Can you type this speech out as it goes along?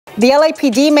The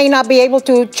LAPD may not be able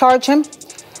to charge him,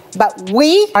 but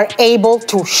we are able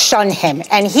to shun him,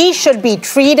 and he should be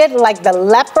treated like the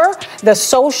leper, the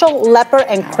social leper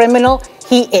and criminal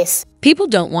he is. People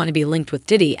don't want to be linked with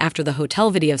Diddy after the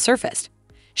hotel video surfaced,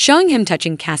 showing him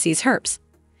touching Cassie's herpes.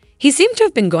 He seemed to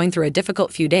have been going through a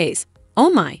difficult few days.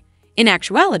 Oh my. In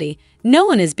actuality, no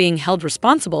one is being held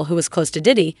responsible who was close to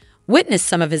Diddy, witnessed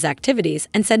some of his activities,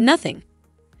 and said nothing.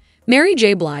 Mary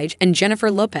J. Blige and Jennifer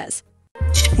Lopez.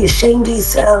 Should be ashamed of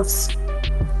yourselves.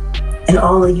 And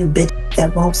all of you bitches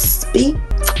that won't speak,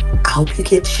 I hope you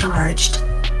get charged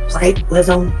right with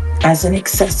them as an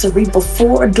accessory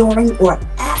before, during, or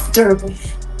after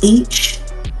each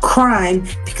crime,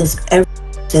 because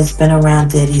everyone that's been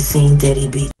around Diddy seen Diddy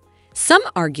beat. Some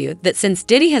argue that since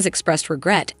Diddy has expressed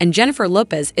regret and Jennifer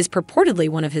Lopez is purportedly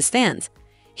one of his fans,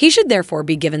 he should therefore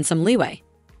be given some leeway.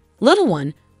 Little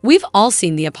one, we've all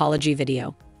seen the apology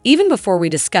video, even before we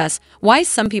discuss why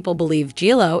some people believe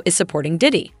J-Lo is supporting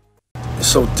Diddy. It's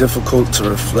so difficult to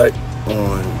reflect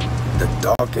on the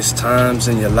darkest times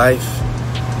in your life,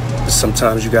 but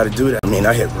sometimes you gotta do that. I mean,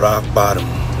 I hit rock bottom,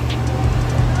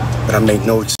 but I make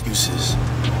no excuses.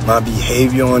 My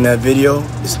behavior on that video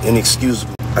is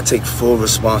inexcusable. I take full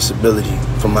responsibility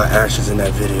for my actions in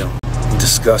that video. I'm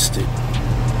disgusted.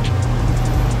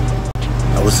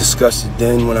 I was disgusted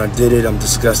then when I did it, I'm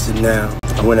disgusted now.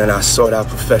 I went and I sought out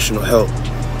professional help.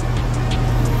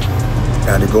 I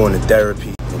had to go into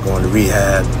therapy, going to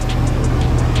rehab.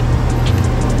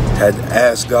 Had to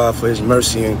ask God for his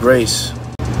mercy and grace.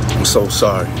 I'm so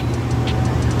sorry.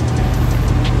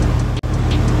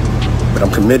 But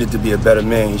I'm committed to be a better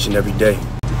man each and every day.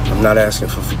 I'm not asking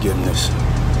for forgiveness.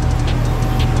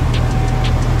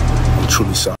 I'm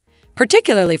truly sorry.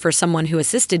 Particularly for someone who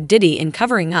assisted Diddy in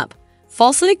covering up,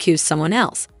 falsely accused someone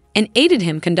else, and aided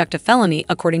him conduct a felony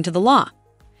according to the law.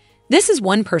 This is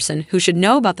one person who should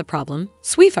know about the problem,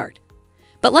 sweetheart.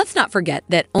 But let's not forget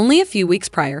that only a few weeks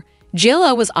prior,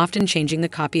 J-Lo was often changing the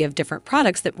copy of different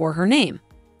products that bore her name.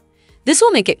 This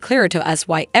will make it clearer to us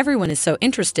why everyone is so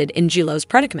interested in J-Lo's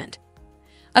predicament.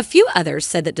 A few others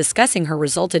said that discussing her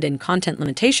resulted in content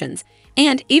limitations,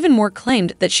 and even more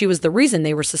claimed that she was the reason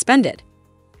they were suspended.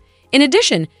 In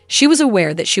addition, she was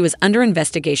aware that she was under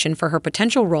investigation for her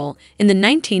potential role in the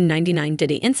 1999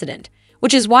 Diddy incident,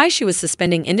 which is why she was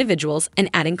suspending individuals and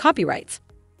adding copyrights.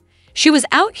 She was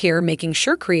out here making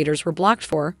sure creators were blocked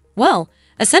for, well,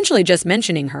 essentially just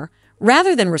mentioning her,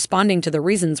 rather than responding to the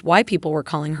reasons why people were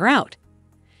calling her out.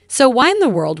 So why in the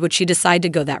world would she decide to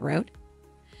go that route?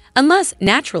 Unless,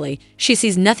 naturally, she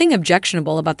sees nothing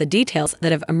objectionable about the details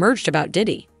that have emerged about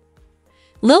Diddy.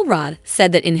 Lil Rod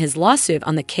said that in his lawsuit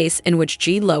on the case in which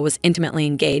J-Lo was intimately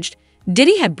engaged,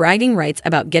 Diddy had bragging rights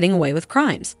about getting away with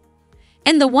crimes.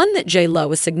 And the one that J-Lo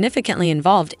was significantly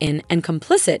involved in and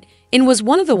complicit in was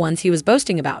one of the ones he was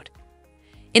boasting about.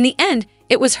 In the end,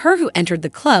 it was her who entered the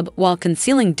club while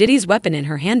concealing Diddy's weapon in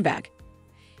her handbag,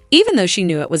 even though she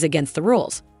knew it was against the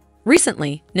rules.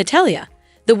 Recently, Natalia,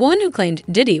 the woman who claimed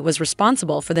Diddy was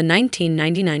responsible for the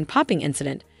 1999 popping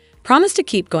incident, promised to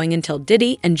keep going until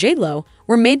Diddy and J-Lo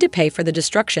were made to pay for the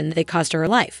destruction that they caused to her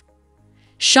life.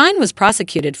 Shine was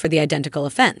prosecuted for the identical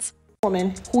offense.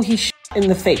 Woman who he shot in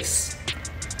the face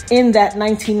in that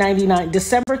 1999,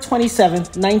 December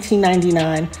 27th,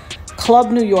 1999,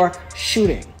 Club New York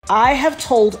shooting. I have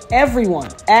told everyone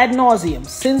ad nauseum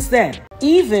since then,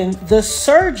 even the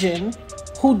surgeon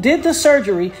who did the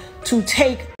surgery, to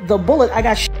take the bullet. I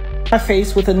got shot in my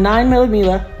face with a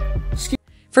 9mm.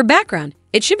 For background,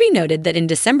 it should be noted that in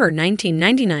December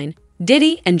 1999,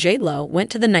 Diddy and J-Lo went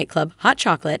to the nightclub Hot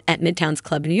Chocolate at Midtown's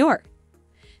Club New York.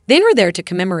 They were there to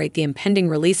commemorate the impending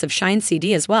release of Shine's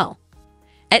CD as well.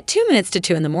 At 2 minutes to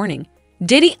 2 in the morning,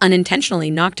 Diddy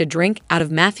unintentionally knocked a drink out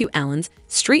of Matthew Allen's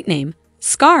street name,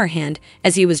 Scar, hand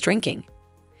as he was drinking.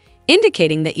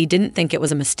 Indicating that he didn't think it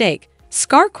was a mistake,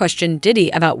 Scar questioned Diddy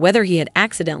about whether he had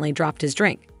accidentally dropped his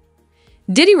drink.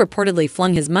 Diddy reportedly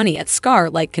flung his money at Scar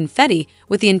like confetti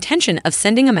with the intention of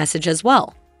sending a message as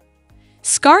well.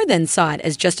 Scar then saw it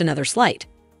as just another slight.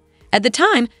 At the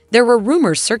time, there were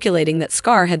rumors circulating that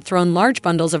Scar had thrown large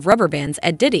bundles of rubber bands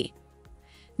at Diddy.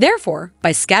 Therefore,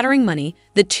 by scattering money,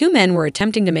 the two men were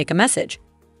attempting to make a message.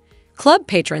 Club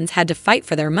patrons had to fight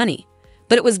for their money,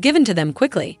 but it was given to them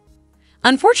quickly.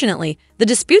 Unfortunately, the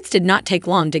disputes did not take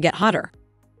long to get hotter.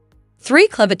 3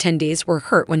 club attendees were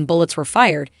hurt when bullets were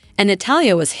fired, and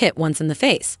Natalia was hit once in the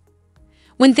face.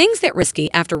 When things get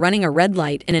risky after running a red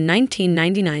light in a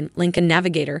 1999 Lincoln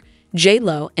Navigator,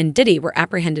 J-Lo and Diddy were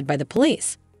apprehended by the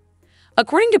police.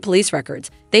 According to police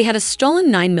records, they had a stolen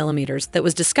 9mm that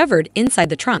was discovered inside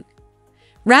the trunk.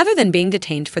 Rather than being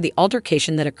detained for the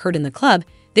altercation that occurred in the club,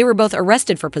 they were both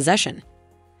arrested for possession.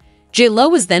 J.Lo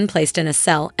was then placed in a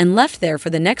cell and left there for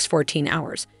the next 14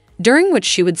 hours, during which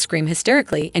she would scream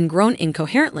hysterically and groan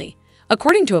incoherently,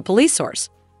 according to a police source.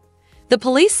 The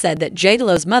police said that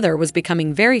J.Lo's mother was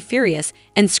becoming very furious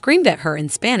and screamed at her in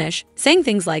Spanish, saying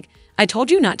things like, "I told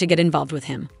you not to get involved with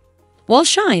him." While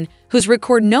Shine, whose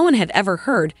record no one had ever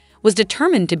heard, was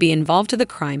determined to be involved to the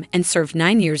crime and served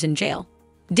 9 years in jail,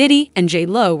 Diddy and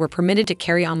J.Lo were permitted to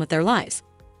carry on with their lives.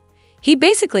 He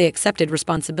basically accepted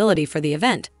responsibility for the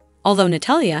event, although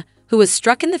Natalia, who was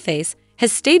struck in the face,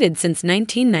 has stated since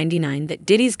 1999 that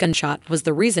Diddy's gunshot was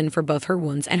the reason for both her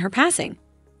wounds and her passing.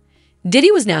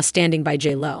 Diddy was now standing by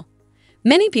J.Lo.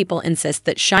 Many people insist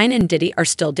that Shine and Diddy are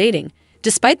still dating,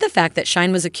 despite the fact that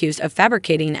Shine was accused of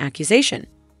fabricating an accusation.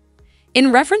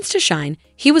 In reference to Shine,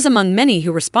 he was among many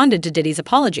who responded to Diddy's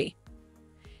apology.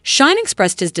 Shine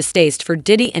expressed his distaste for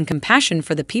Diddy and compassion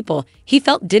for the people he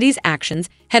felt Diddy's actions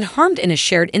had harmed in a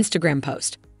shared Instagram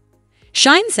post.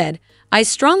 Shine said, "I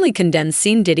strongly condemn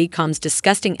seeing Diddy Com's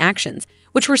disgusting actions,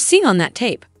 which were seen on that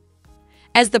tape.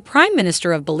 As the Prime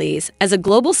Minister of Belize, as a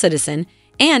global citizen,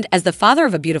 and as the father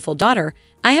of a beautiful daughter,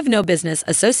 I have no business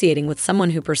associating with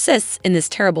someone who persists in this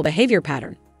terrible behavior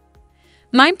pattern.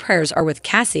 My prayers are with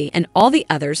Cassie and all the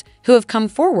others who have come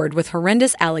forward with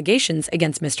horrendous allegations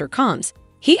against Mr. Combs,"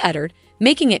 he uttered,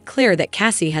 making it clear that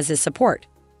Cassie has his support.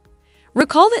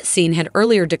 Recall that Scene had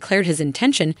earlier declared his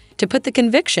intention to put the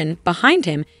conviction behind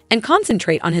him and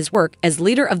concentrate on his work as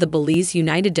leader of the Belize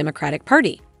United Democratic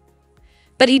Party.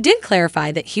 But he did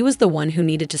clarify that he was the one who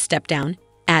needed to step down,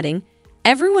 adding,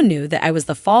 "Everyone knew that I was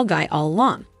the fall guy all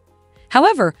along.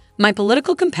 However, my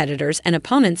political competitors and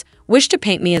opponents wished to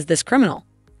paint me as this criminal.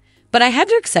 But I had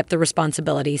to accept the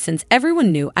responsibility since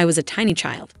everyone knew I was a tiny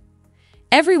child.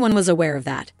 Everyone was aware of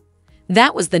that.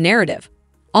 That was the narrative.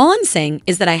 All I'm saying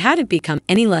is that I hadn't become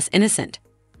any less innocent."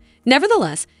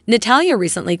 Nevertheless, Natalia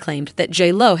recently claimed that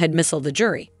J.Lo had misled the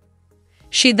jury.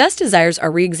 She thus desires a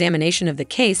re-examination of the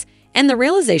case and the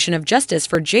realization of justice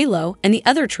for J.Lo and the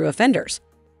other true offenders.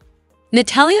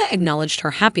 Natalia acknowledged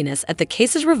her happiness at the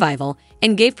case's revival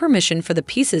and gave permission for the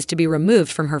pieces to be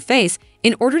removed from her face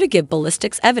in order to give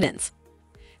ballistics evidence.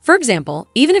 For example,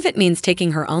 even if it means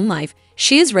taking her own life,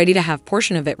 she is ready to have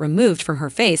portion of it removed from her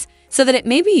face so that it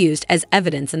may be used as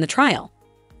evidence in the trial.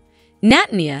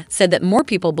 Natania said that more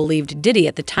people believed Diddy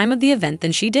at the time of the event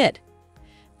than she did.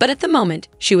 But at the moment,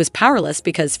 she was powerless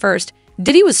because first,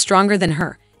 Diddy was stronger than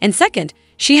her, and second,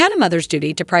 she had a mother's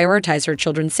duty to prioritize her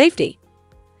children's safety.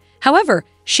 However,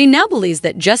 she now believes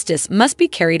that justice must be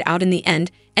carried out in the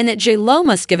end and that J.Lo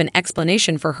must give an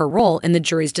explanation for her role in the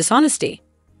jury's dishonesty.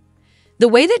 The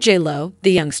way that J.Lo,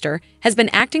 the youngster, has been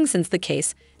acting since the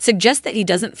case suggests that he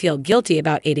doesn't feel guilty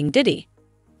about aiding Diddy.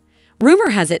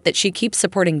 Rumor has it that she keeps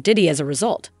supporting Diddy as a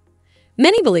result.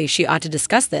 Many believe she ought to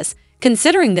discuss this,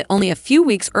 considering that only a few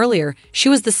weeks earlier she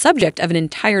was the subject of an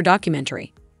entire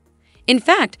documentary. In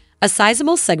fact, a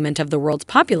sizable segment of the world's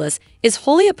populace is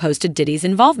wholly opposed to Diddy's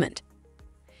involvement.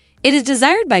 It is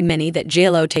desired by many that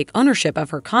J.Lo take ownership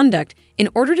of her conduct in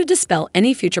order to dispel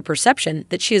any future perception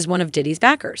that she is one of Diddy's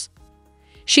backers.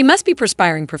 She must be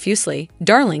perspiring profusely,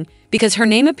 darling, because her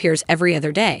name appears every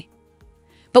other day.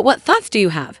 But what thoughts do you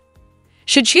have?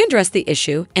 Should she address the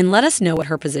issue and let us know what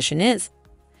her position is?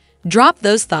 Drop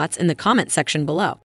those thoughts in the comment section below.